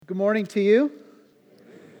Good morning to you.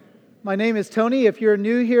 My name is Tony. If you're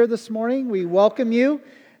new here this morning, we welcome you.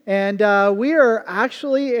 And we are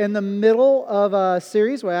actually in the middle of a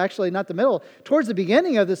series, well, actually not the middle, towards the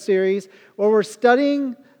beginning of the series, where we're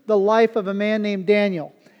studying the life of a man named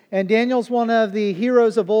Daniel. And Daniel's one of the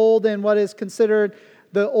heroes of old in what is considered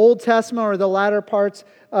the Old Testament or the latter parts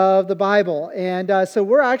of the Bible. And so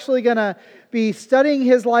we're actually going to be studying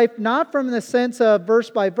his life, not from the sense of verse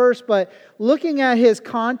by verse, but looking at his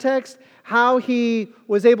context, how he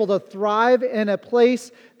was able to thrive in a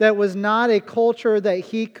place that was not a culture that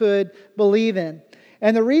he could believe in.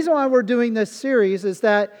 And the reason why we're doing this series is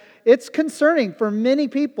that it's concerning for many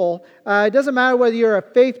people. It doesn't matter whether you're a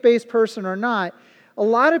faith-based person or not. A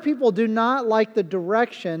lot of people do not like the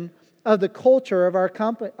direction of the culture of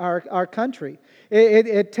our country.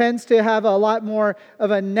 It tends to have a lot more of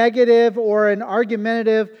a negative or an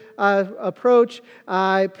argumentative approach.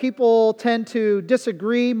 People tend to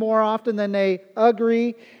disagree more often than they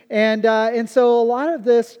agree. And so a lot of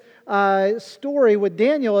this story with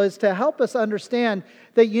Daniel is to help us understand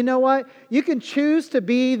that, you know what? You can choose to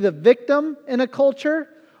be the victim in a culture,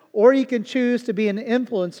 or you can choose to be an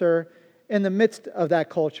influencer in the midst of that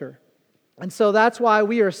culture. And so that's why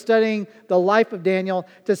we are studying the life of Daniel,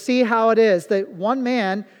 to see how it is that one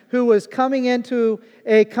man who was coming into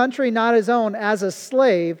a country not his own as a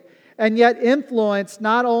slave, and yet influenced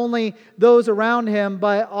not only those around him,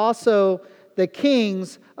 but also the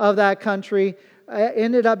kings of that country,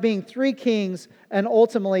 ended up being 3 kings and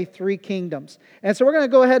ultimately 3 kingdoms. And so we're going to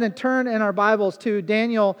go ahead and turn in our Bibles to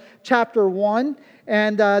Daniel chapter 1,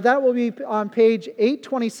 and that will be on page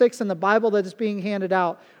 826 in the Bible that is being handed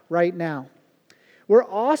out right now. We're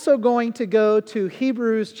also going to go to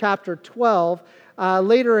Hebrews chapter 12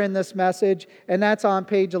 later in this message, and that's on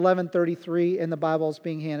page 1133 in the Bibles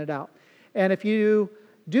being handed out. And if you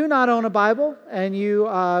do not own a Bible and you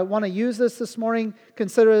want to use this morning,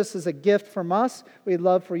 consider this as a gift from us. We'd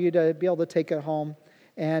love for you to be able to take it home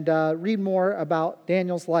and read more about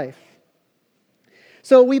Daniel's life.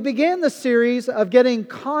 So we began the series of getting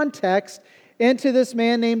context into this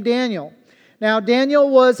man named Daniel. Now, Daniel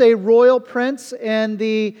was a royal prince in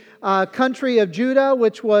the country of Judah,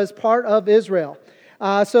 which was part of Israel.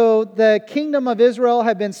 So the kingdom of Israel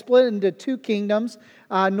had been split into 2 kingdoms,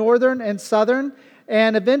 northern and southern.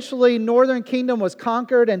 And eventually, northern kingdom was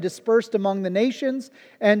conquered and dispersed among the nations.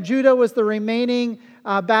 And Judah was the remaining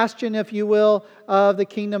bastion, if you will, of the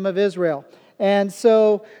kingdom of Israel. And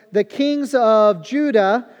so the kings of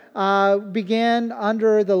Judah began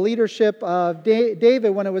under the leadership of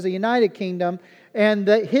David when it was a united kingdom, and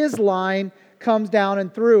his line comes down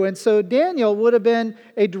and through. And so Daniel would have been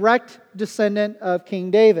a direct descendant of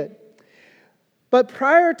King David. But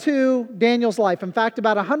prior to Daniel's life, in fact,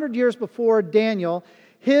 about 100 years before Daniel,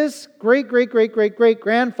 his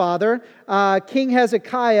great-great-great-great-great-grandfather, King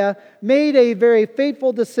Hezekiah, made a very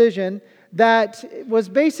fateful decision that was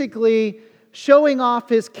basically showing off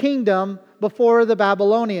his kingdom before the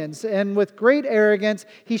Babylonians. And with great arrogance,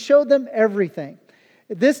 he showed them everything.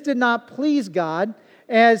 This did not please God,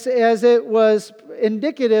 as it was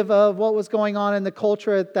indicative of what was going on in the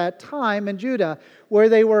culture at that time in Judah, where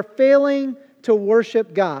they were failing to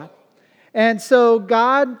worship God. And so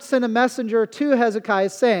God sent a messenger to Hezekiah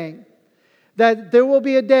saying that there will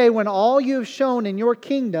be a day when all you've shown in your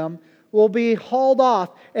kingdom will be hauled off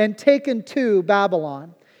and taken to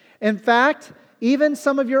Babylon. In fact, even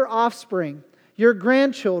some of your offspring, your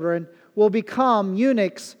grandchildren, will become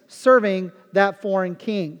eunuchs serving that foreign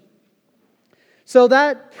king. So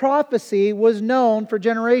that prophecy was known for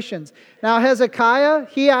generations. Now Hezekiah,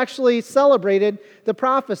 he actually celebrated the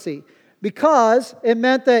prophecy because it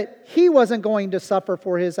meant that he wasn't going to suffer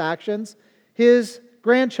for his actions. His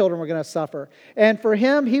grandchildren were going to suffer. And for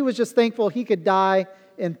him, he was just thankful he could die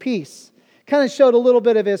in peace. Kind of showed a little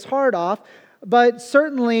bit of his heart off. But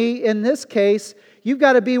certainly in this case, you've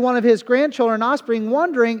got to be one of his grandchildren, offspring,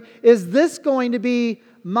 wondering, is this going to be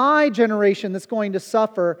my generation that's going to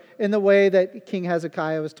suffer in the way that King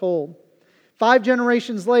Hezekiah was told? 5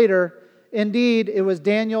 generations later, indeed, it was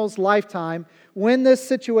Daniel's lifetime when this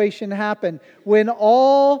situation happened, when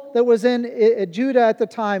all that was in Judah at the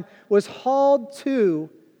time was hauled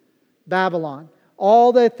to Babylon.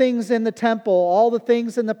 All the things in the temple, all the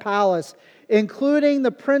things in the palace, including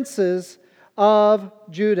the princes of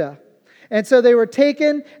Judah. And so they were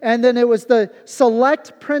taken, and then it was the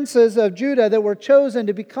select princes of Judah that were chosen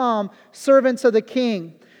to become servants of the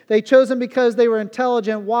king. They chose them because they were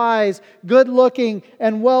intelligent, wise, good-looking,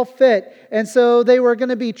 and well-fit. And so they were going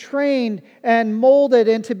to be trained and molded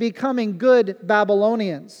into becoming good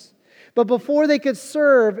Babylonians. But before they could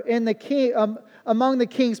serve in the among the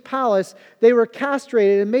king's palace, they were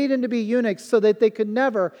castrated and made into be eunuchs so that they could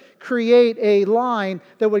never create a line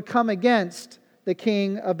that would come against the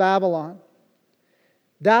king of Babylon.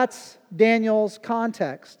 That's Daniel's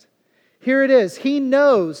context. Here it is. He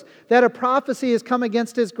knows that a prophecy has come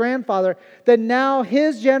against his grandfather, that now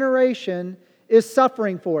his generation is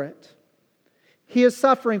suffering for it. He is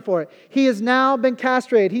suffering for it. He has now been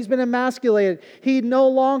castrated. He's been emasculated. He no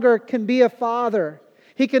longer can be a father.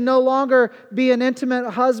 He can no longer be an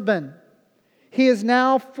intimate husband. He is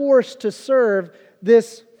now forced to serve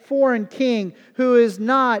this foreign king who is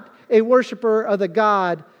not a worshiper of the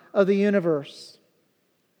God of the universe.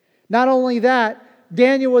 Not only that,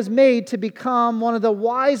 Daniel was made to become one of the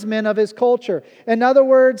wise men of his culture. In other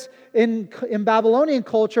words, in Babylonian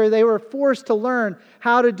culture, they were forced to learn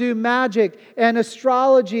how to do magic and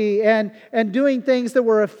astrology and doing things that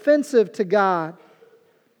were offensive to God.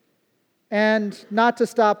 And not to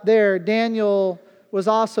stop there, Daniel was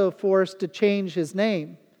also forced to change his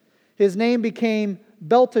name. His name became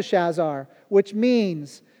Belteshazzar, which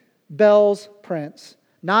means Bel's prince.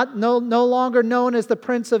 No longer known as the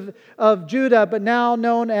Prince of Judah, but now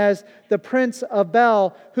known as the Prince of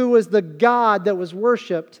Bel, who was the god that was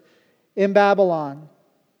worshipped in Babylon.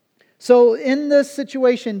 So in this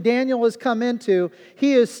situation Daniel has come into,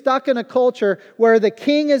 he is stuck in a culture where the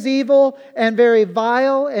king is evil and very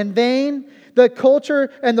vile and vain. The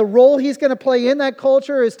culture and the role he's going to play in that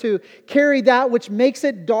culture is to carry that which makes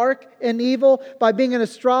it dark and evil by being an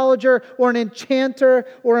astrologer or an enchanter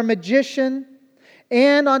or a magician.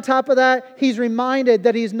 And on top of that, he's reminded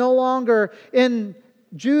that he's no longer in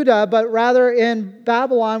Judah, but rather in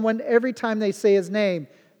Babylon when every time they say his name,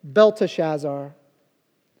 Belteshazzar.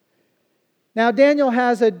 Now, Daniel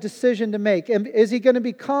has a decision to make. Is he going to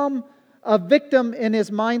become a victim in his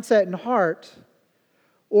mindset and heart?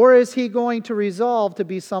 Or is he going to resolve to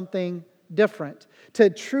be something different? To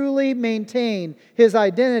truly maintain his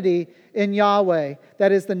identity in Yahweh.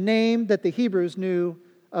 That is the name that the Hebrews knew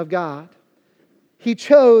of God. He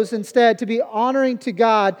chose instead to be honoring to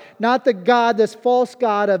God, not the God, this false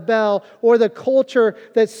god of Bel, or the culture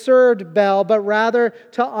that served Bel, but rather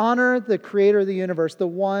to honor the creator of the universe, the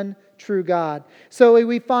one true God. So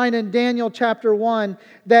we find in Daniel chapter 1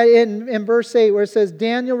 that in verse 8 where it says,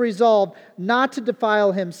 Daniel resolved not to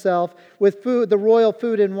defile himself with food, the royal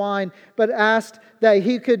food and wine, but asked that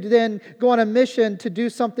he could then go on a mission to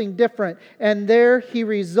do something different. And there he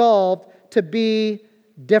resolved to be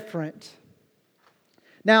different.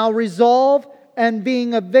 Now, resolve and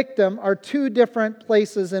being a victim are two different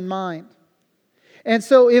places in mind. And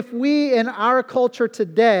so if we in our culture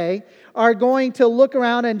today are going to look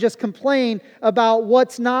around and just complain about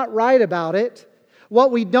what's not right about it,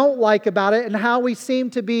 what we don't like about it, and how we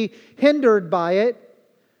seem to be hindered by it,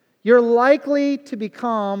 you're likely to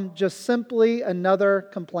become just simply another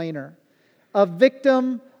complainer, a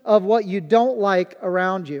victim of what you don't like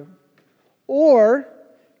around you. Or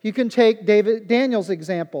you can take Daniel's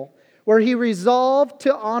example, where he resolved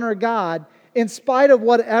to honor God in spite of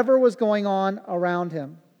whatever was going on around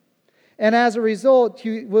him. And as a result,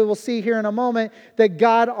 we will see here in a moment that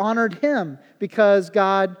God honored him because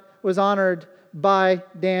God was honored by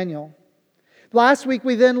Daniel. Last week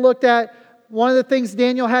we then looked at one of the things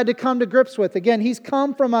Daniel had to come to grips with. Again, he's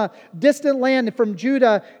come from a distant land, from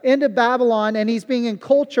Judah into Babylon, and he's being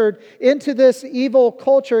encultured into this evil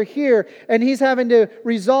culture here. And he's having to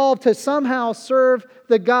resolve to somehow serve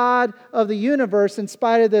the God of the universe in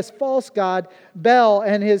spite of this false god, Bel,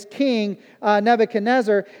 and his king,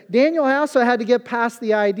 Nebuchadnezzar. Daniel also had to get past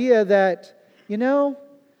the idea that,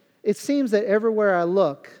 it seems that everywhere I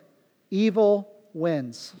look, evil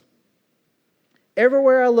wins.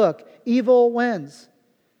 Everywhere I look, evil wins.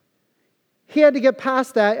 He had to get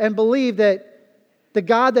past that and believe that the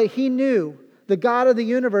God that he knew, the God of the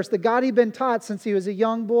universe, the God he'd been taught since he was a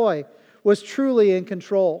young boy, was truly in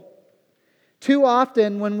control. Too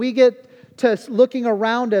often, when we get to looking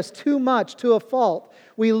around us too much to a fault,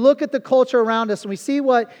 we look at the culture around us and we see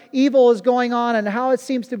what evil is going on and how it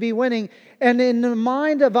seems to be winning. And in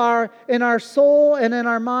our soul and in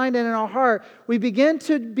our mind and in our heart, we begin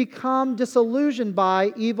to become disillusioned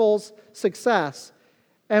by evil's success.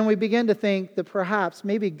 And we begin to think that perhaps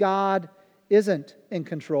maybe God isn't in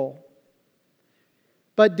control.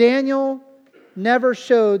 But Daniel never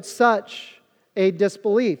showed such a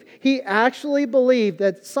disbelief. He actually believed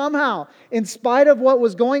that somehow, in spite of what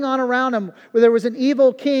was going on around him, where there was an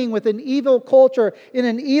evil king with an evil culture in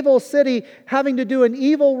an evil city having to do an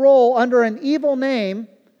evil role under an evil name,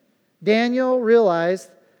 Daniel realized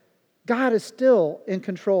God is still in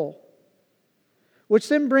control. Which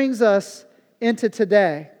then brings us into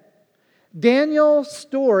today. Daniel's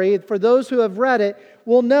story, for those who have read it,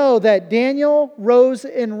 will know that Daniel rose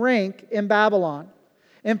in rank in Babylon.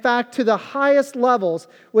 In fact, to the highest levels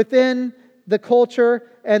within the culture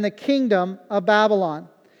and the kingdom of Babylon.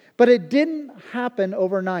 But it didn't happen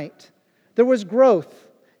overnight. There was growth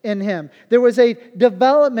in him. There was a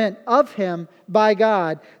development of him by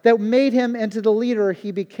God that made him into the leader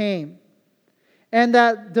he became. And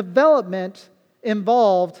that development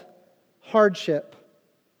involved hardship.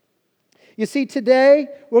 You see, today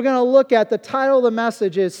we're going to look at the title of the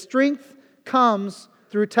message is Strength Comes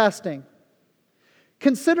Through Testing.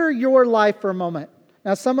 Consider your life for a moment.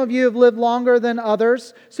 Now, some of you have lived longer than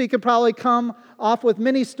others, so you could probably come off with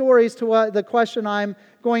many stories to the question I'm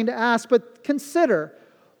going to ask. But consider,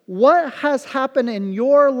 what has happened in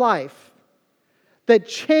your life that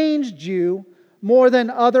changed you more than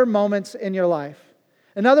other moments in your life?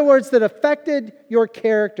 In other words, that affected your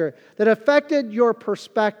character, that affected your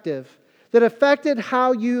perspective, that affected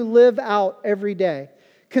how you live out every day.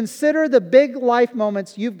 Consider the big life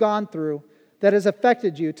moments you've gone through that has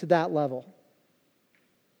affected you to that level.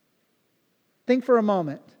 Think for a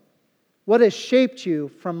moment. What has shaped you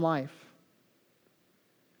from life?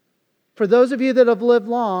 For those of you that have lived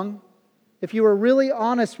long, if you were really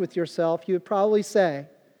honest with yourself, you would probably say,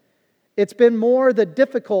 it's been more the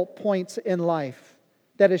difficult points in life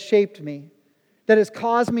that has shaped me, that has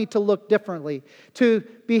caused me to look differently, to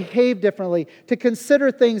behave differently, to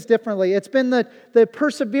consider things differently. It's been the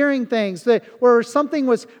persevering things where something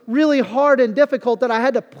was really hard and difficult that I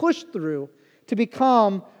had to push through to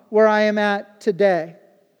become where I am at today.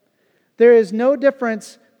 There is no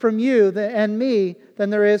difference from you and me than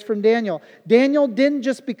there is from Daniel. Daniel didn't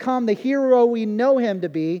just become the hero we know him to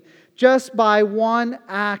be just by one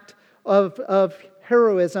act of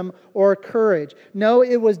heroism or courage. No,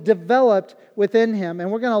 it was developed within him,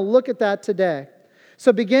 and we're going to look at that today.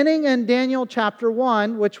 So beginning in Daniel chapter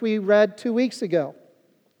 1, which we read 2 weeks ago.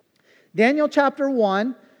 Daniel chapter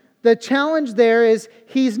 1, the challenge there is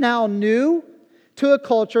he's now new to a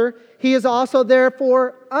culture. He is also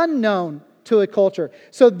therefore unknown to a culture.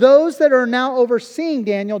 So those that are now overseeing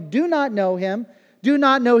Daniel do not know him, do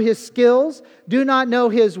not know his skills, do not know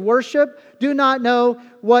his worship, do not know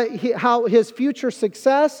how his future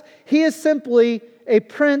success. He is simply a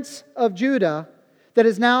prince of Judah that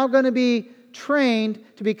is now going to be trained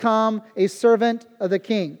to become a servant of the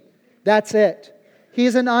king. That's it.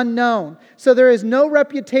 He's an unknown. So there is no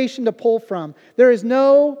reputation to pull from. There is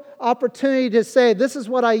no opportunity to say, this is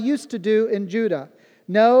what I used to do in Judah.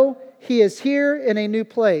 No, he is here in a new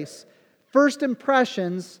place. First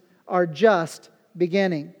impressions are just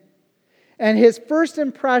beginning. And his first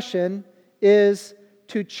impression is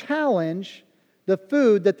to challenge the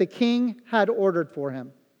food that the king had ordered for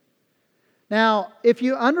him. Now, if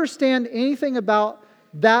you understand anything about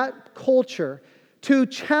that culture, to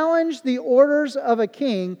challenge the orders of a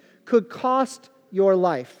king could cost your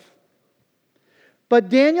life. But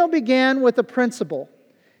Daniel began with a principle.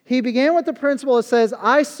 He began with the principle that says,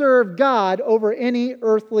 I serve God over any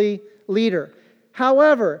earthly leader.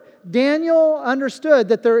 However, Daniel understood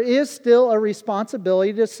that there is still a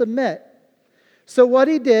responsibility to submit. So what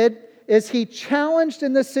he did is he challenged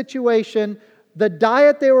in this situation the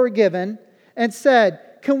diet they were given and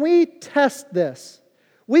said, can we test this?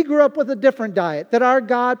 We grew up with a different diet that our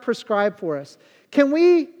God prescribed for us. Can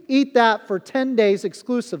we eat that for 10 days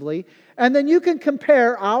exclusively? And then you can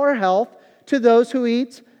compare our health to those who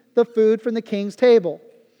eat the food from the king's table.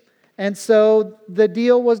 And so the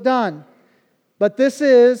deal was done. But this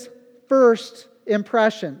is first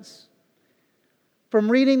impressions. From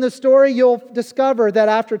reading the story, you'll discover that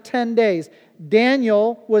after 10 days,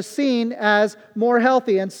 Daniel was seen as more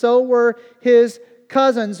healthy, and so were his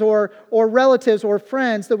cousins or relatives or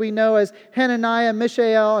friends that we know as Hananiah,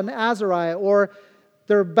 Mishael, and Azariah, or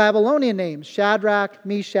their Babylonian names, Shadrach,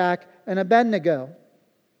 Meshach, and Abednego.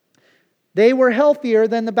 They were healthier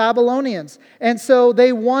than the Babylonians, and so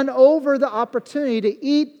they won over the opportunity to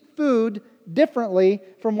eat food differently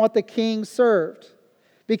from what the king served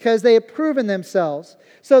because they had proven themselves.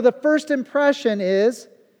 So the first impression is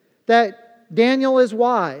that Daniel is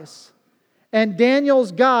wise. And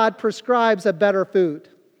Daniel's God prescribes a better food.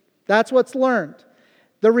 That's what's learned.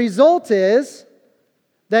 The result is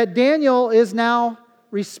that Daniel is now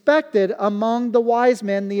respected among the wise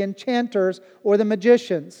men, the enchanters, or the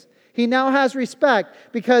magicians. He now has respect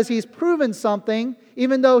because he's proven something.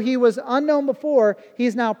 Even though he was unknown before,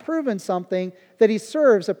 he's now proven something that he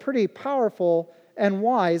serves a pretty powerful and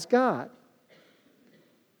wise God.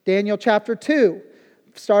 Daniel chapter 2.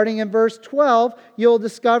 Starting in verse 12, you'll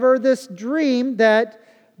discover this dream that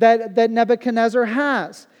Nebuchadnezzar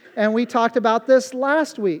has. And we talked about this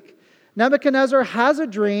last week. Nebuchadnezzar has a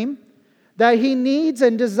dream that he needs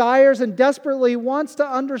and desires and desperately wants to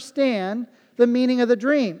understand the meaning of the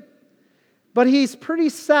dream. But he's pretty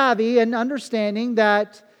savvy in understanding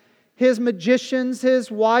that his magicians,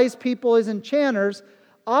 his wise people, his enchanters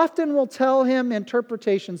often will tell him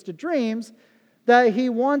interpretations to dreams that he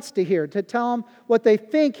wants to hear, to tell him what they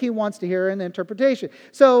think he wants to hear in the interpretation.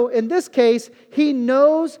 So in this case, he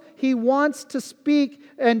knows he wants to speak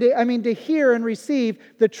to hear and receive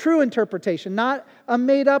the true interpretation, not a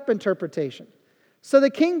made-up interpretation. So the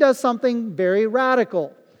king does something very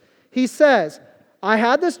radical. He says, I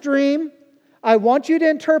had this dream, I want you to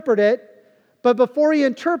interpret it, but before you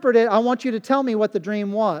interpret it, I want you to tell me what the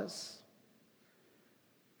dream was.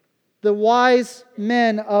 The wise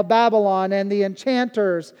men of Babylon and the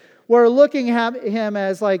enchanters were looking at him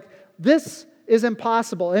as like, this is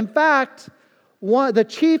impossible. In fact, the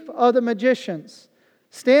chief of the magicians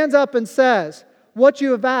stands up and says, what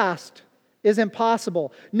you have asked is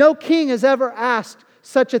impossible. No king has ever asked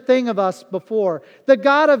such a thing of us before. The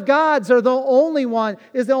God of gods is the only one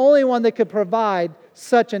that could provide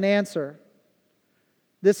such an answer.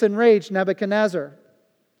 This enraged Nebuchadnezzar,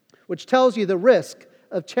 which tells you the risk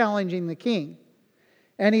of challenging the king.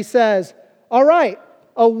 And he says, all right,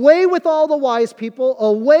 away with all the wise people,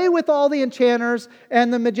 away with all the enchanters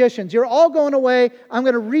and the magicians. You're all going away. I'm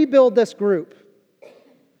going to rebuild this group.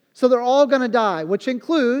 So they're all going to die, which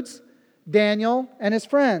includes Daniel and his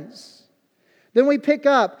friends. Then we pick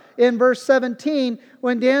up in verse 17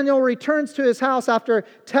 when Daniel returns to his house after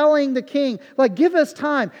telling the king, give us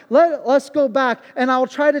time. Let's go back and I'll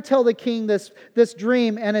try to tell the king this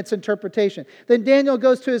dream and its interpretation. Then Daniel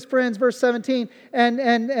goes to his friends, verse 17, and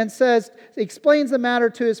explains the matter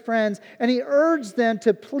to his friends, and he urged them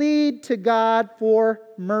to plead to God for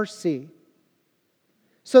mercy.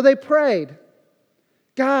 So they prayed,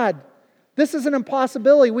 God, this is an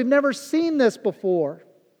impossibility. We've never seen this before.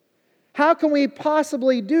 How can we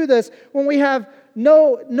possibly do this when we have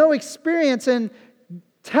no experience in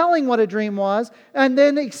telling what a dream was and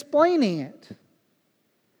then explaining it?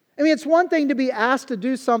 I mean, it's one thing to be asked to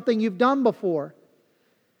do something you've done before,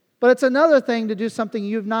 but it's another thing to do something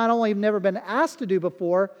you've not only never been asked to do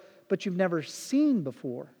before, but you've never seen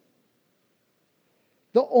before.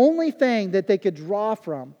 The only thing that they could draw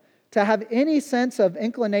from to have any sense of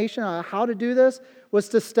inclination on how to do this was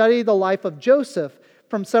to study the life of Joseph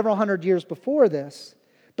from several hundred years before this.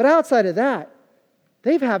 But outside of that,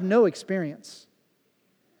 they've had no experience.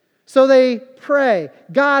 So they pray,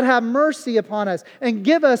 God, have mercy upon us and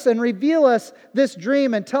give us and reveal us this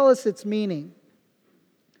dream and tell us its meaning.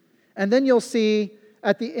 And then you'll see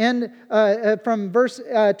at the end, from verse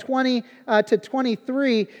 20 to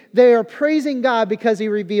 23, they are praising God because He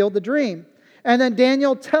revealed the dream. And then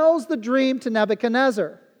Daniel tells the dream to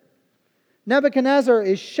Nebuchadnezzar. Nebuchadnezzar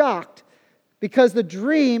is shocked because the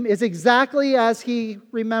dream is exactly as he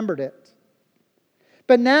remembered it.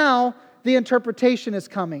 But now the interpretation is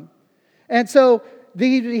coming. And so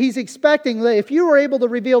he's expecting that if you were able to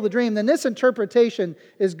reveal the dream, then this interpretation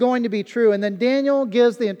is going to be true. And then Daniel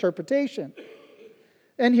gives the interpretation.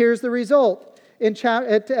 And here's the result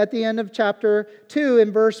at the end of chapter 2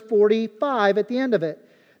 in verse 45 at the end of it.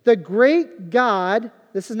 The great God,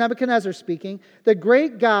 this is Nebuchadnezzar speaking, the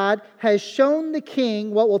great God has shown the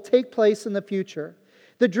king what will take place in the future.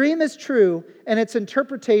 The dream is true, and its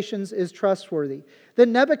interpretations is trustworthy.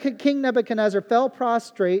 Then King Nebuchadnezzar fell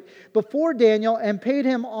prostrate before Daniel and paid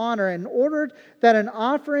him honor and ordered that an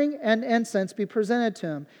offering and incense be presented to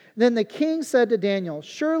him. Then the king said to Daniel,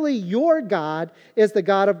 surely your God is the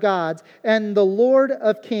God of gods and the Lord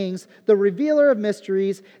of kings, the revealer of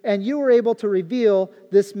mysteries, and you were able to reveal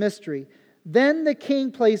this mystery. Then the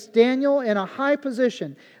king placed Daniel in a high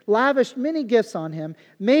position, lavished many gifts on him,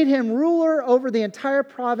 made him ruler over the entire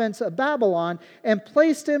province of Babylon, and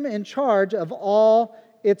placed him in charge of all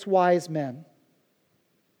its wise men.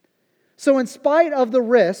 So in spite of the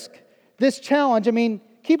risk, this challenge,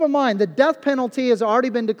 keep in mind, the death penalty has already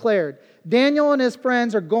been declared. Daniel and his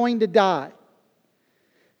friends are going to die.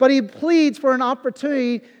 But he pleads for an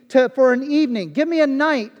opportunity for an evening. Give me a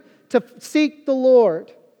night to seek the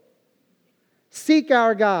Lord. Seek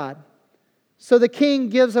our God. So the king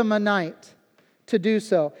gives him a night to do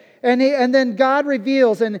so. And then God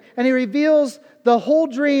reveals, and He reveals the whole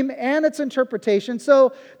dream and its interpretation.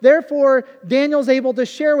 So therefore, Daniel's able to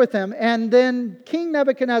share with him. And then King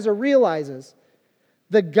Nebuchadnezzar realizes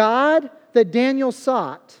the God that Daniel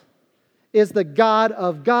sought is the God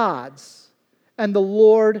of gods and the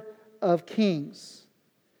Lord of kings.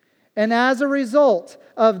 And as a result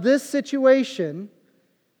of this situation,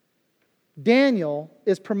 Daniel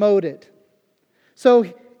is promoted. So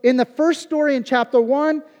in the first story in chapter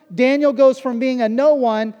 1, Daniel goes from being a no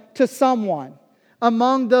one to someone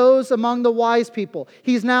among the wise people.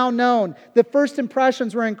 He's now known. The first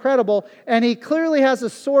impressions were incredible, and he clearly has a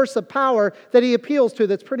source of power that he appeals to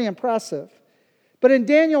that's pretty impressive. But in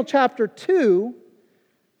Daniel chapter 2,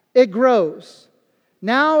 it grows.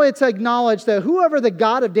 Now it's acknowledged that whoever the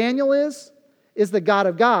God of Daniel is the God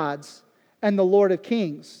of gods and the Lord of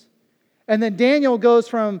kings. And then Daniel goes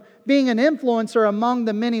from being an influencer among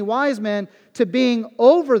the many wise men to being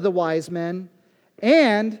over the wise men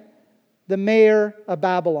and the mayor of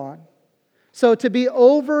Babylon. So to be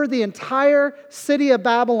over the entire city of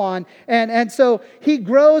Babylon. And so he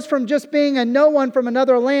grows from just being a no one from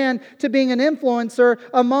another land to being an influencer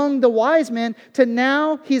among the wise men to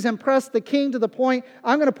now he's impressed the king to the point,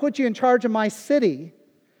 I'm going to put you in charge of my city.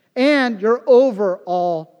 And you're over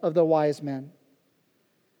all of the wise men.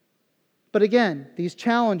 But again, these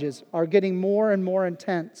challenges are getting more and more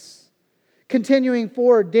intense. Continuing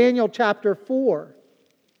forward, Daniel chapter 4.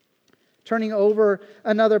 Turning over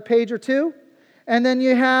another page or two. And then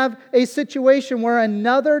you have a situation where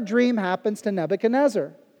another dream happens to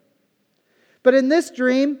Nebuchadnezzar. But in this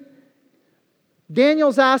dream,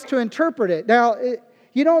 Daniel's asked to interpret it. Now,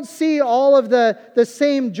 you don't see all of the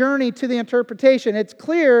same journey to the interpretation. It's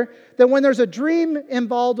clear that when there's a dream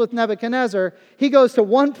involved with Nebuchadnezzar, he goes to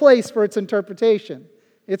one place for its interpretation.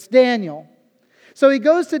 It's Daniel. So he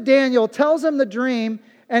goes to Daniel, tells him the dream,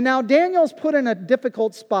 and now Daniel's put in a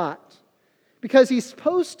difficult spot because he's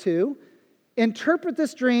supposed to interpret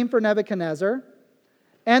this dream for Nebuchadnezzar,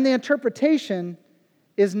 and the interpretation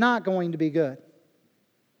is not going to be good.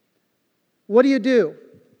 What do?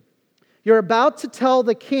 You're about to tell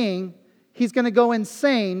the king he's going to go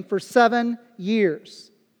insane for 7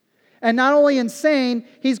 years. And not only insane,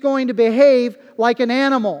 he's going to behave like an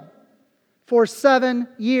animal for 7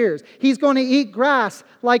 years. He's going to eat grass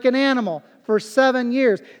like an animal for 7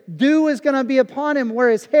 years. Dew is going to be upon him where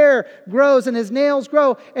his hair grows and his nails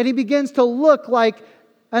grow, and he begins to look like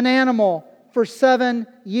an animal for 7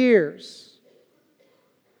 years.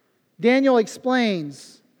 Daniel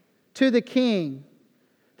explains to the king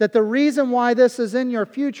that the reason why this is in your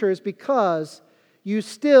future is because you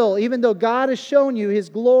still, even though God has shown you His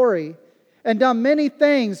glory and done many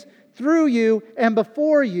things through you and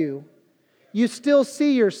before you, you still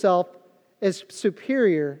see yourself as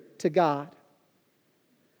superior to God.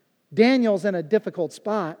 Daniel's in a difficult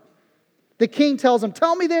spot. The king tells him,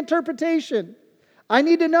 tell me the interpretation. I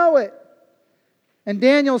need to know it. And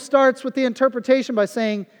Daniel starts with the interpretation by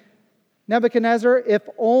saying, Nebuchadnezzar, if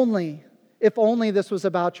only this was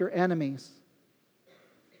about your enemies.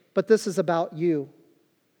 But this is about you.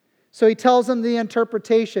 So he tells them the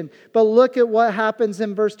interpretation. But look at what happens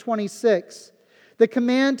in verse 26. The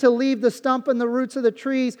command to leave the stump and the roots of the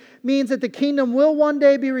trees means that the kingdom will one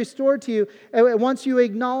day be restored to you once you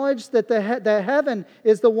acknowledge that the heaven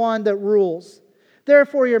is the one that rules.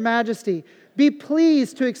 Therefore, your majesty, be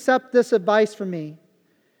pleased to accept this advice from me.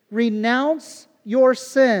 Renounce your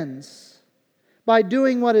sins by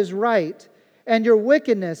doing what is right, and your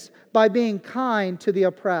wickedness by being kind to the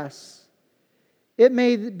oppressed. It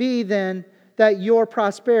may be then that your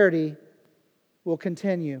prosperity will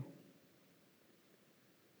continue.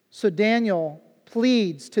 So Daniel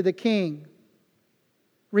pleads to the king,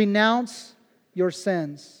 renounce your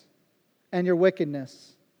sins and your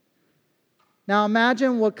wickedness. Now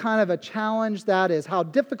imagine what kind of a challenge that is, how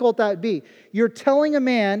difficult that would be. You're telling a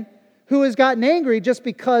man who has gotten angry just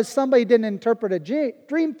because somebody didn't interpret a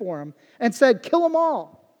dream for him and said, kill them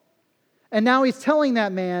all. And now he's telling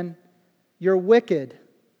that man, you're wicked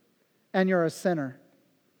and you're a sinner.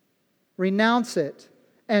 Renounce it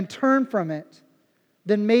and turn from it.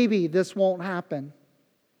 Then maybe this won't happen.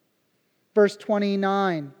 Verse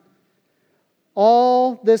 29.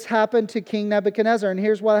 All this happened to King Nebuchadnezzar, and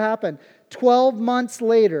here's what happened. 12 months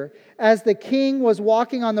later, as the king was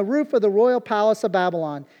walking on the roof of the royal palace of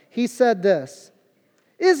Babylon, he said this,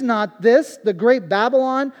 is not this the great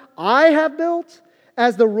Babylon I have built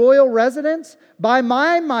as the royal residence by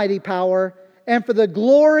my mighty power and for the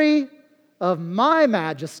glory of my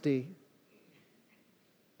majesty?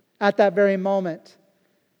 At that very moment,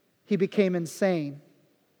 he became insane.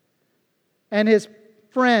 And his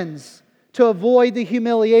friends, to avoid the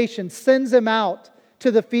humiliation, sends him out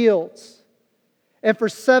to the fields. And for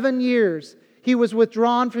 7 years, he was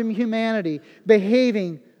withdrawn from humanity,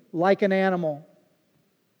 behaving like an animal.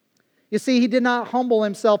 You see, he did not humble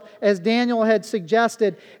himself as Daniel had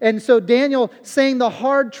suggested. And so Daniel saying the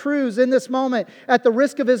hard truths in this moment at the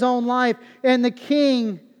risk of his own life, and the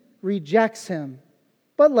king rejects him,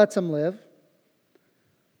 but lets him live.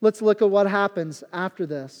 Let's look at what happens after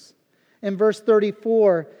this. In verse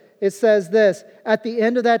 34, it says this, "At the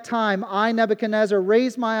end of that time, I, Nebuchadnezzar,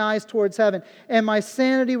 raised my eyes towards heaven, and my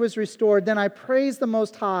sanity was restored. Then I praised the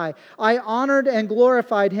Most High. I honored and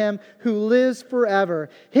glorified Him who lives forever.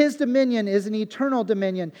 His dominion is an eternal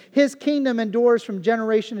dominion. His kingdom endures from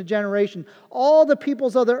generation to generation. All the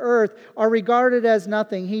peoples of the earth are regarded as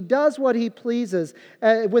nothing. He does what He pleases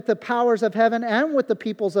with the powers of heaven and with the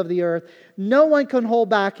peoples of the earth. No one can hold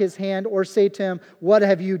back His hand or say to Him, 'What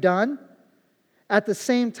have you done?' At the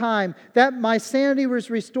same time that my sanity was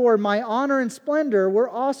restored, my honor and splendor were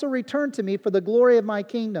also returned to me for the glory of my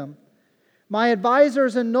kingdom. My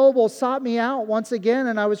advisors and nobles sought me out once again,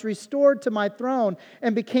 and I was restored to my throne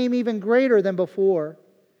and became even greater than before.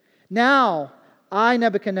 Now I,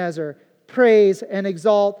 Nebuchadnezzar, praise and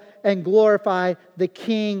exalt and glorify the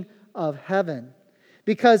King of heaven,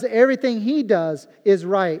 because everything He does is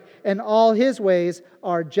right, and all His ways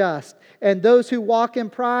are just. And those who walk in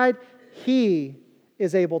pride, He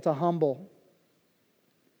is able to humble."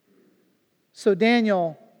 So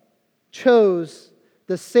Daniel chose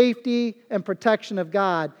the safety and protection of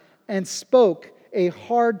God and spoke a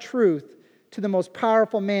hard truth to the most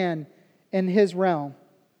powerful man in his realm.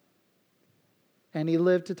 And he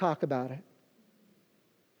lived to talk about it.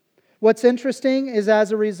 What's interesting is,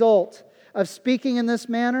 as a result of speaking in this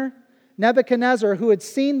manner, Nebuchadnezzar, who had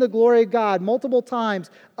seen the glory of God multiple times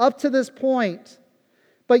up to this point,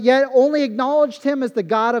 but yet only acknowledged Him as the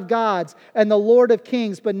God of gods and the Lord of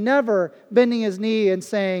kings, but never bending his knee and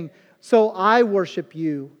saying, "So I worship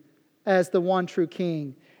you as the one true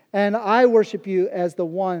King, and I worship you as the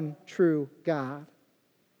one true God."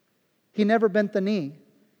 He never bent the knee.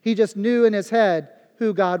 He just knew in his head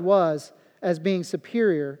who God was as being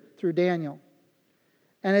superior through Daniel.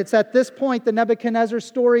 And it's at this point the Nebuchadnezzar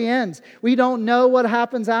story ends. We don't know what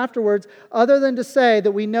happens afterwards, other than to say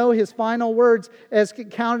that we know his final words, as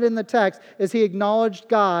counted in the text, is he acknowledged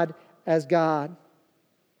God as God.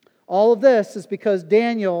 All of this is because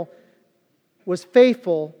Daniel was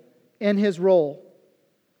faithful in his role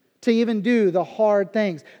to even do the hard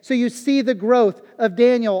things. So you see the growth of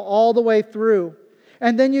Daniel all the way through.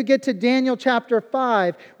 And then you get to Daniel chapter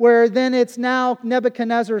 5, where then it's now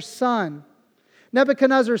Nebuchadnezzar's son.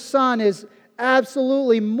 Nebuchadnezzar's son is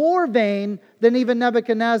absolutely more vain than even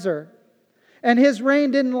Nebuchadnezzar. And his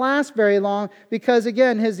reign didn't last very long because,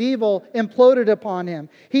 again, his evil imploded upon him.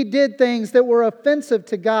 He did things that were offensive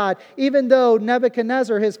to God, even though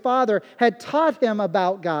Nebuchadnezzar, his father, had taught him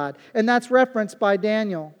about God. And that's referenced by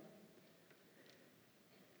Daniel.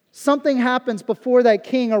 Something happens before that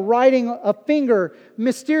king. A finger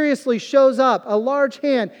mysteriously shows up, a large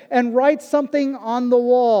hand, and writes something on the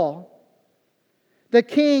wall. The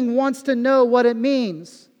king wants to know what it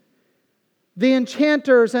means. The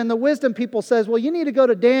enchanters and the wisdom people says, "Well, you need to go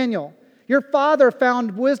to Daniel. Your father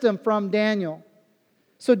found wisdom from Daniel."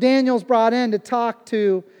 So Daniel's brought in to talk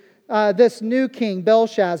to this new king,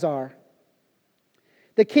 Belshazzar.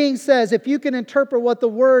 The king says, "If you can interpret what the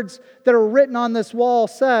words that are written on this wall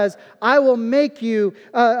says, I will make you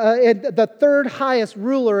the third highest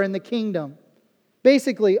ruler in the kingdom."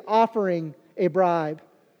 Basically offering a bribe.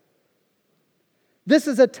 This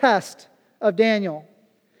is a test of Daniel.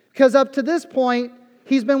 Because up to this point,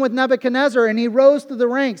 he's been with Nebuchadnezzar and he rose through the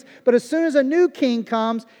ranks. But as soon as a new king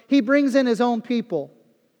comes, he brings in his own people.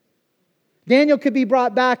 Daniel could be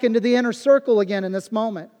brought back into the inner circle again in this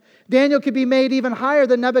moment. Daniel could be made even higher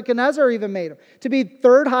than Nebuchadnezzar even made him. To be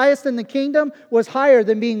third highest in the kingdom was higher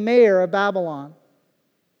than being mayor of Babylon.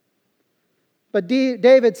 But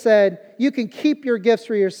David said, "You can keep your gifts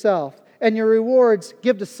for yourself, and your rewards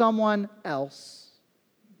give to someone else."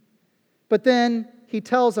 But then he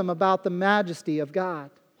tells him about the majesty of God.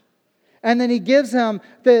 And then he gives him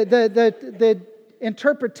the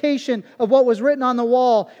interpretation of what was written on the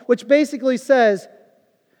wall, which basically says,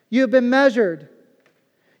 "You have been measured,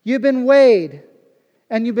 you've been weighed,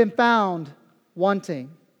 and you've been found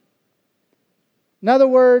wanting." In other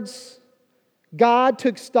words, God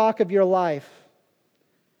took stock of your life,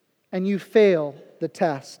 and you fail the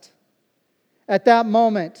test. At that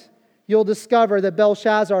moment, you'll discover that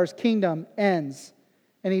Belshazzar's kingdom ends,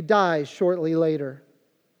 and he dies shortly later.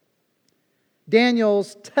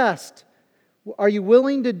 Daniel's test: are you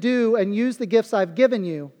willing to do and use the gifts I've given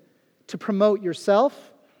you to promote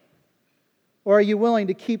yourself? Or are you willing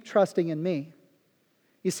to keep trusting in me?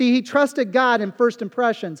 You see, he trusted God in first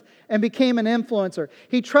impressions and became an influencer.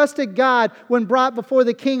 He trusted God when brought before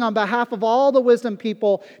the king on behalf of all the wisdom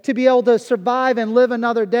people to be able to survive and live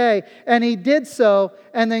another day. And he did so,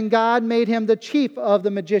 and then God made him the chief of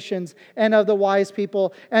the magicians and of the wise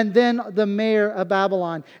people, and then the mayor of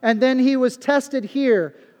Babylon. And then he was tested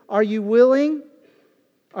here. Are you willing?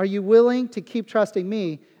 Are you willing to keep trusting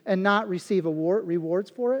me and not receive rewards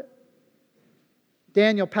for it?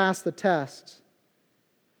 Daniel passed the test,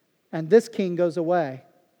 and this king goes away,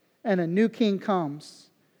 and a new king comes,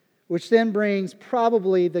 which then brings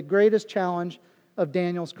probably the greatest challenge of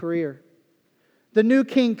Daniel's career. The new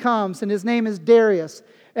king comes, and his name is Darius.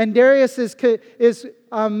 And Darius is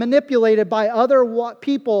manipulated by other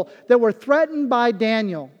people that were threatened by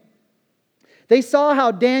Daniel. They saw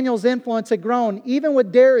how Daniel's influence had grown, even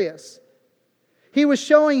with Darius. He was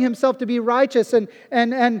showing himself to be righteous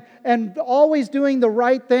and always doing the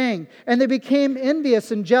right thing. And they became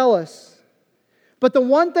envious and jealous. But the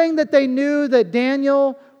one thing that they knew that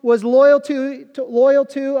Daniel was loyal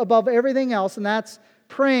to above everything else, and that's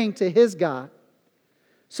praying to his God.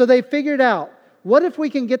 So they figured out, what if we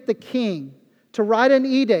can get the king to write an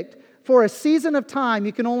edict for a season of time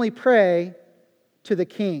you can only pray to the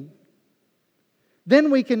king? Then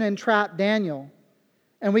we can entrap Daniel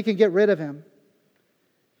and we can get rid of him.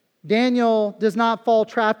 Daniel does not fall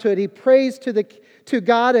trap to it. He prays to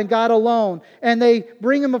God and God alone. And they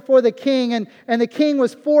bring him before the king. And the king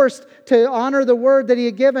was forced to honor the word that he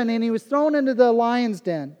had given. And he was thrown into the lion's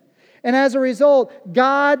den. And as a result,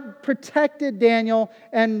 God protected Daniel.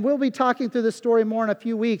 And we'll be talking through this story more in a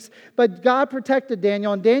few weeks. But God protected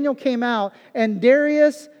Daniel. And Daniel came out. And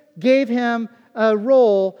Darius gave him a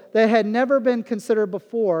role that had never been considered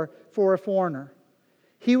before for a foreigner.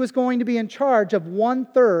 He was going to be in charge of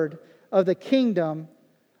 1/3 of the kingdom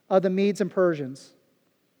of the Medes and Persians.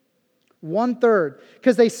 1/3.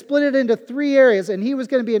 Because they split it into 3 areas, and he was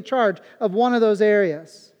going to be in charge of one of those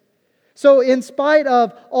areas. So in spite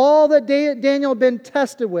of all that Daniel had been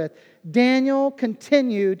tested with, Daniel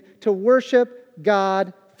continued to worship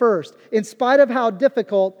God first, in spite of how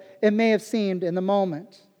difficult it may have seemed in the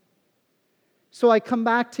moment. So I come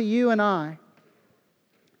back to you and I.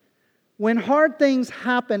 When hard things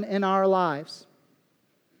happen in our lives,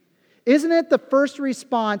 isn't it the first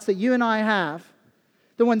response that you and I have,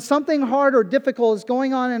 that when something hard or difficult is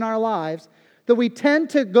going on in our lives, that we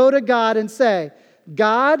tend to go to God and say,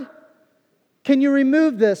 God, can you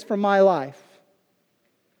remove this from my life?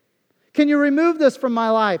 Can you remove this from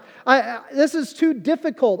my life? This is too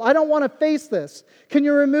difficult. I don't want to face this. Can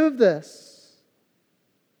you remove this?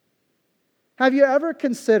 Have you ever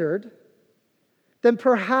considered that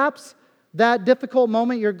perhaps that difficult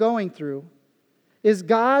moment you're going through is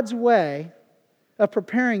God's way of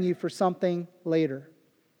preparing you for something later?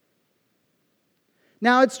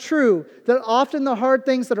 Now, it's true that often the hard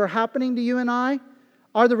things that are happening to you and I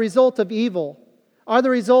are the result of evil, are the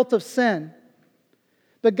result of sin.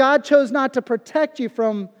 But God chose not to protect you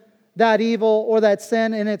from that evil or that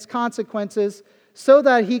sin and its consequences so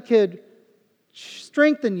that He could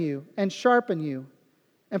strengthen you and sharpen you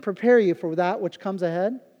and prepare you for that which comes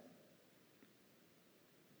ahead.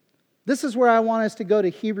 This is where I want us to go to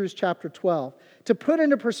Hebrews chapter 12, to put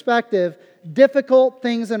into perspective difficult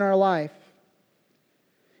things in our life.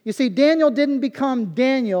 You see, Daniel didn't become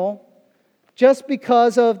Daniel just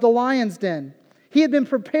because of the lion's den. He had been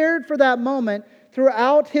prepared for that moment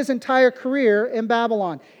throughout his entire career in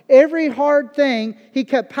Babylon. Every hard thing, he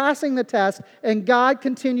kept passing the test, and God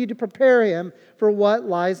continued to prepare him for what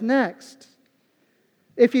lies next.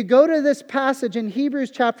 If you go to this passage in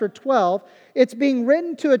Hebrews chapter 12, it's being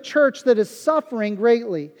written to a church that is suffering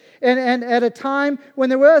greatly, and at a time when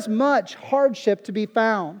there was much hardship to be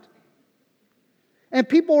found. And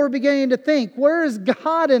people were beginning to think, where is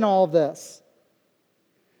God in all this?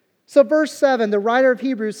 So verse 7, the writer of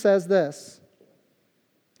Hebrews says this: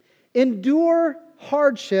 endure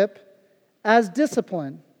hardship as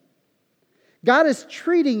discipline. God is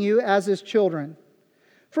treating you as His children.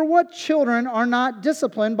 For what children are not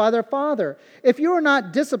disciplined by their father? If you are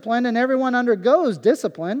not disciplined and everyone undergoes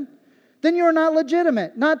discipline, then you are not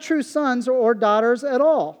legitimate, not true sons or daughters at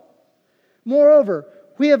all. Moreover,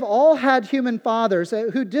 we have all had human fathers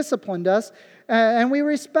who disciplined us, and we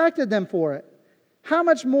respected them for it. How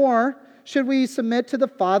much more should we submit to the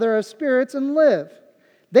Father of spirits and live?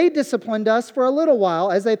 They disciplined us for a little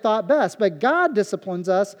while as they thought best, but God disciplines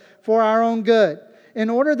us for our own good, in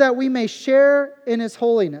order that we may share in His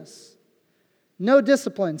holiness. No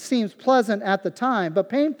discipline seems pleasant at the time, but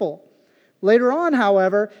painful. Later on,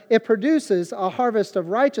 however, it produces a harvest of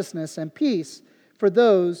righteousness and peace for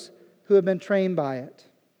those who have been trained by it.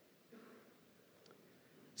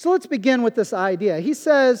 So let's begin with this idea. He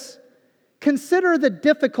says, consider the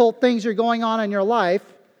difficult things you're going on in your life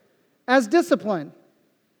as discipline.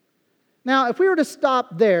 Now, if we were to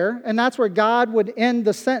stop there, and that's where God would end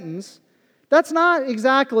the sentence, that's not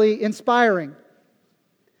exactly inspiring.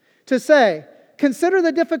 To say, consider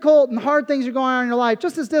the difficult and hard things you're going on in your life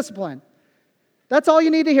just as discipline. That's all you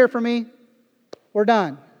need to hear from me. We're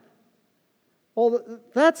done. Well,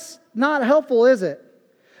 that's not helpful, is it?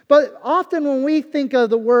 But often when we think of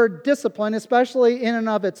the word discipline, especially in and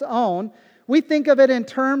of its own, we think of it in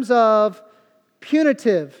terms of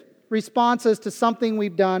punitive responses to something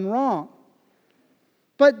we've done wrong.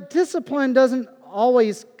 But discipline doesn't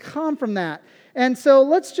always come from that. And so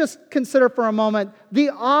let's just consider for a moment the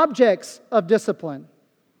objects of discipline.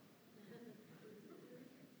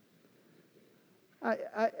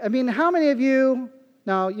 I mean, how many of you,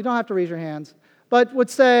 no, you don't have to raise your hands, but would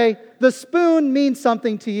say the spoon means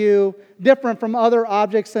something to you different from other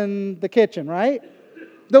objects in the kitchen, right?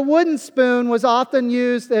 The wooden spoon was often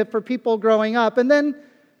used for people growing up. And then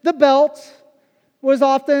the belt was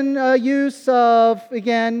often a use of,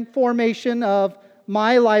 again, formation of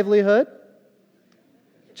my livelihood.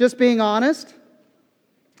 Just being honest.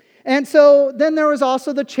 And so then there was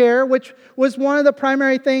also the chair, which was one of the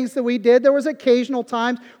primary things that we did. There was occasional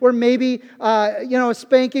times where maybe, a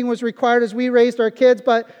spanking was required as we raised our kids,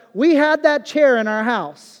 but we had that chair in our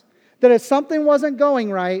house. That if something wasn't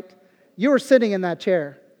going right, you were sitting in that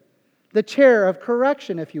chair. The chair of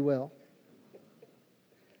correction, if you will.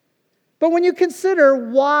 But when you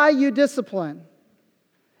consider why you discipline,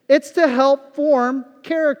 it's to help form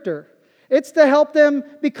character. It's to help them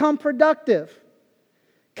become productive.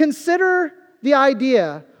 Consider the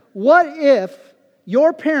idea, what if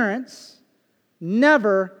your parents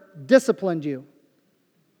never disciplined you?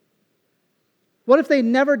 What if they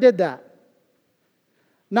never did that?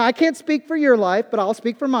 Now, I can't speak for your life, but I'll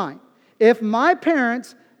speak for mine. If my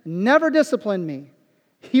parents never disciplined me,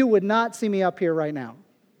 you would not see me up here right now.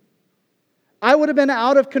 I would have been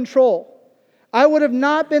out of control. I would have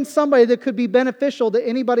not been somebody that could be beneficial to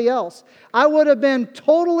anybody else. I would have been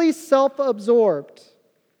totally self-absorbed.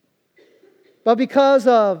 But because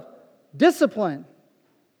of discipline,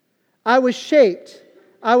 I was shaped,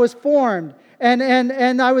 I was formed,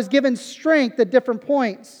 and I was given strength at different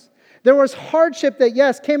points. There was hardship that,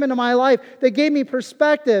 yes, came into my life that gave me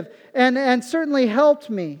perspective and certainly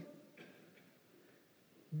helped me.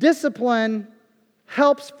 Discipline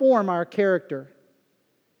helps form our character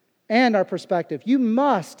and our perspective. You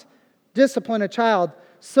must discipline a child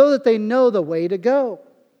so that they know the way to go.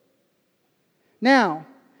 Now,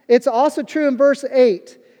 it's also true in verse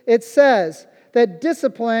 8. It says that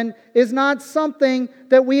discipline is not something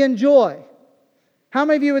that we enjoy. How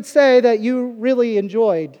many of you would say that you really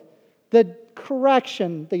enjoyed the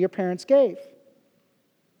correction that your parents gave?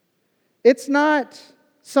 It's not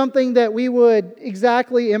something that we would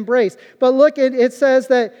exactly embrace. But look, it says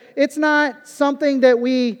that it's not something that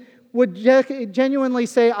we would genuinely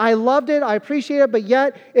say, I loved it, I appreciate it, but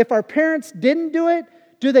yet if our parents didn't do it,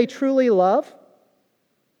 do they truly love?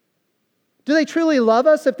 Do they truly love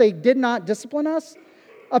us if they did not discipline us?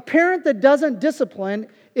 A parent that doesn't discipline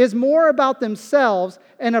is more about themselves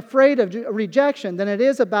and afraid of rejection than it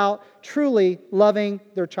is about truly loving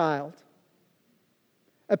their child.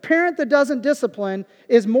 A parent that doesn't discipline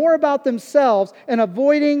is more about themselves and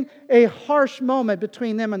avoiding a harsh moment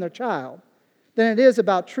between them and their child than it is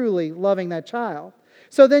about truly loving that child.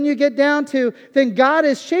 So then you get down to, then God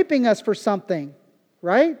is shaping us for something,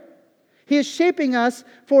 right? He is shaping us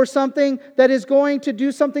for something that is going to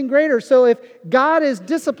do something greater. So if God is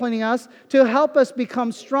disciplining us to help us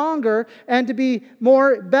become stronger and to be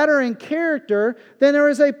better in character, then there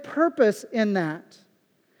is a purpose in that.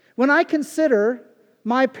 When I consider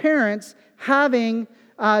my parents having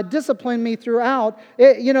disciplined me throughout,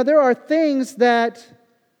 there are things that,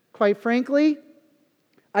 quite frankly,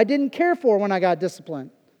 I didn't care for when I got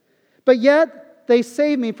disciplined. But yet, they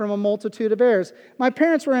saved me from a multitude of errors. My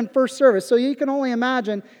parents were in first service, so you can only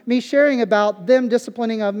imagine me sharing about them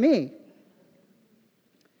disciplining of me.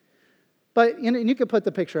 But you could put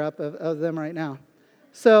the picture up of them right now.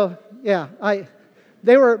 So, yeah,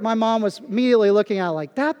 my mom was immediately looking at it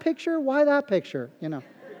like, that picture? Why that picture?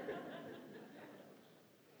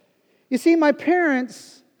 You see, my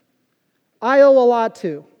parents, I owe a lot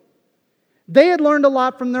to. They had learned a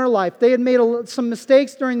lot from their life. They had made some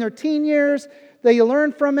mistakes during their teen years. They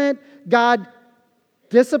learned from it. God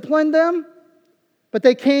disciplined them, but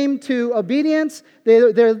they came to obedience.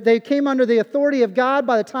 They came under the authority of God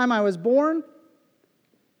by the time I was born.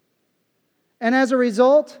 And as a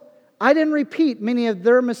result, I didn't repeat many of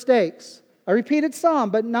their mistakes. I repeated some,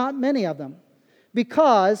 but not many of them,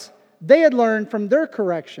 because they had learned from their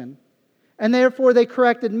correction, and therefore they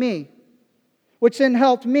corrected me, which then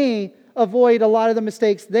helped me avoid a lot of the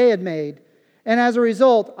mistakes they had made. And as a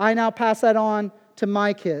result, I now pass that on to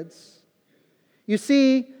my kids. You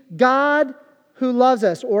see, God who loves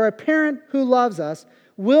us, or a parent who loves us,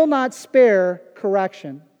 will not spare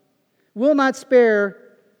correction, will not spare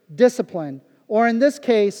discipline, or in this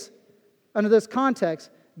case, under this context,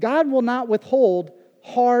 God will not withhold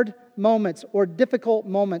hard moments or difficult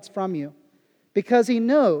moments from you because He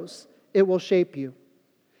knows it will shape you.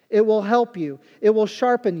 It will help you. It will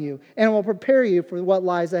sharpen you. And it will prepare you for what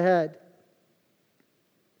lies ahead.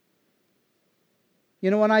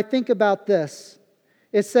 You know, when I think about this,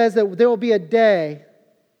 it says that there will be a day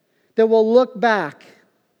that will look back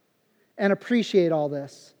and appreciate all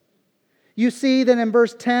this. You see that in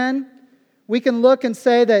verse 10, we can look and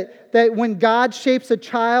say that when God shapes a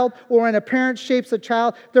child or when a parent shapes a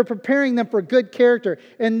child, they're preparing them for good character.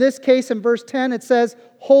 In this case, in verse 10, it says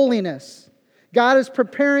holiness. God is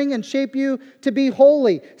preparing and shape you to be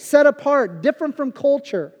holy, set apart, different from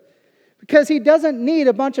culture. Because He doesn't need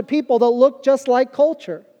a bunch of people that look just like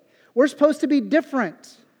culture. We're supposed to be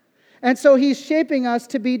different. And so He's shaping us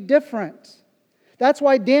to be different. That's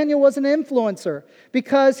why Daniel was an influencer,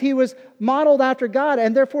 because he was modeled after God,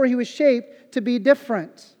 and therefore he was shaped to be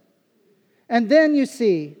different. And then you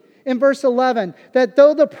see in verse 11 that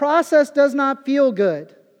though the process does not feel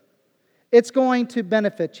good, it's going to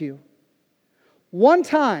benefit you. One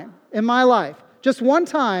time in my life, just one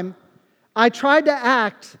time, I tried to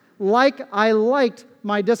act like I liked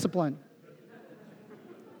my discipline.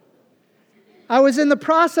 I was in the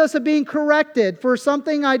process of being corrected for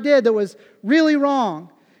something I did that was really wrong,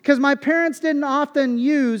 because my parents didn't often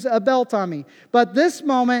use a belt on me. But this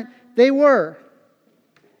moment, they were.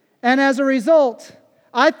 And as a result,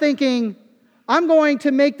 I'm thinking, I'm going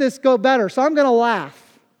to make this go better, so I'm going to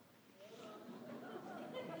laugh.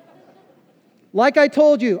 Like I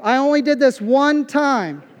told you, I only did this one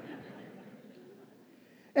time.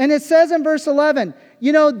 And it says in verse 11,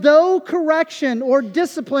 you know, though correction or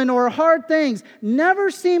discipline or hard things never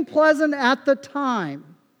seem pleasant at the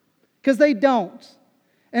time, because they don't.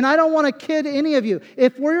 And I don't want to kid any of you.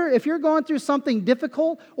 If you're going through something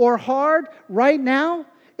difficult or hard right now,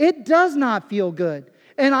 it does not feel good.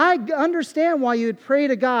 And I understand why you would pray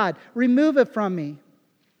to God, remove it from me.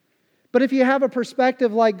 But if you have a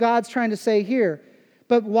perspective like God's trying to say here,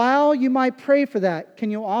 but while you might pray for that, can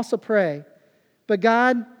you also pray, but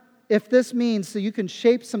God, if this means so you can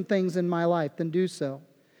shape some things in my life, then do so.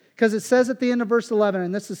 Because it says at the end of verse 11,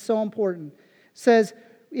 and this is so important, it says,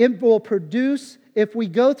 it will produce, if we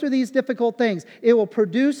go through these difficult things, it will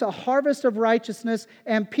produce a harvest of righteousness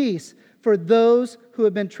and peace for those who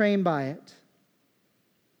have been trained by it.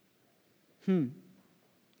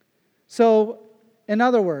 So, in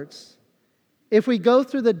other words, if we go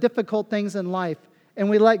through the difficult things in life and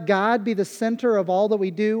we let God be the center of all that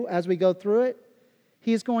we do as we go through it,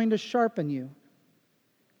 He's going to sharpen you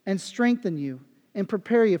and strengthen you and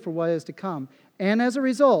prepare you for what is to come. And as a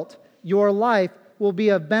result, your life will be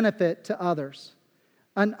of benefit to others.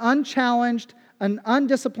 An unchallenged, an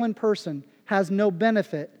undisciplined person has no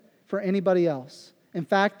benefit for anybody else. In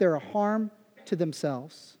fact, they're a harm to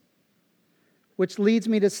themselves. Which leads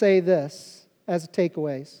me to say this as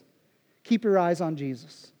takeaways. Keep your eyes on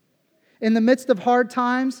Jesus. In the midst of hard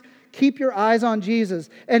times, keep your eyes on Jesus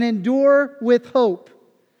and endure with hope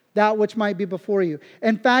that which might be before you.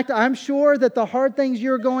 In fact, I'm sure that the hard things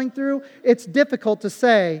you're going through, it's difficult to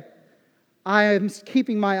say, I am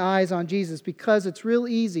keeping my eyes on Jesus, because it's real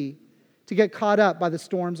easy to get caught up by the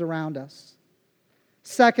storms around us.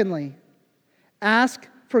 Secondly, ask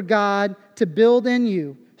for God to build in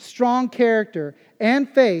you strong character and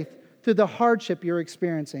faith through the hardship you're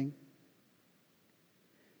experiencing.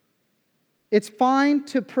 It's fine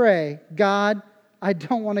to pray, God, I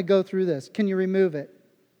don't want to go through this. Can you remove it?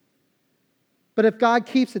 But if God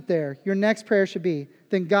keeps it there, your next prayer should be,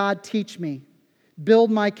 then God, teach me.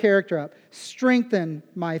 Build my character up. Strengthen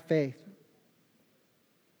my faith.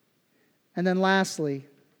 And then lastly,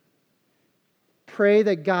 pray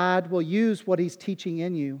that God will use what He's teaching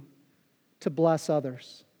in you to bless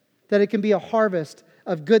others. That it can be a harvest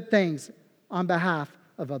of good things on behalf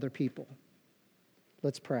of other people.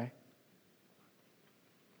 Let's pray.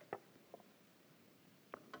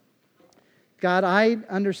 God, I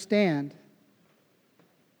understand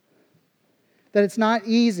that it's not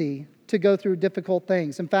easy to go through difficult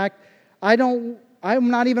things. In fact, I'm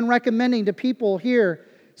not even recommending to people here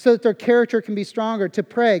so that their character can be stronger to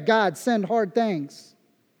pray, God, send hard things.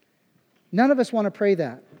 None of us want to pray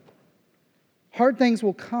that. Hard things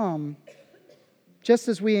will come just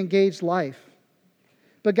as we engage life.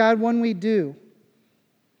 But God, when we do,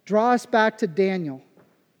 draw us back to Daniel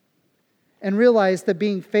and realize that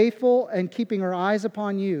being faithful and keeping our eyes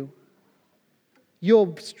upon you,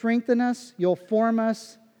 you'll strengthen us, you'll form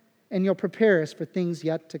us, and you'll prepare us for things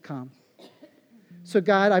yet to come. So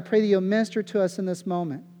God, I pray that you'll minister to us in this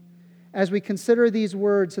moment as we consider these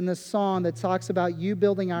words in this song that talks about you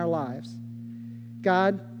building our lives.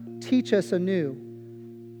 God, teach us anew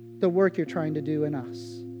the work you're trying to do in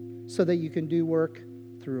us so that you can do work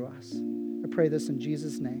through us. I pray this in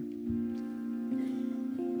Jesus' name.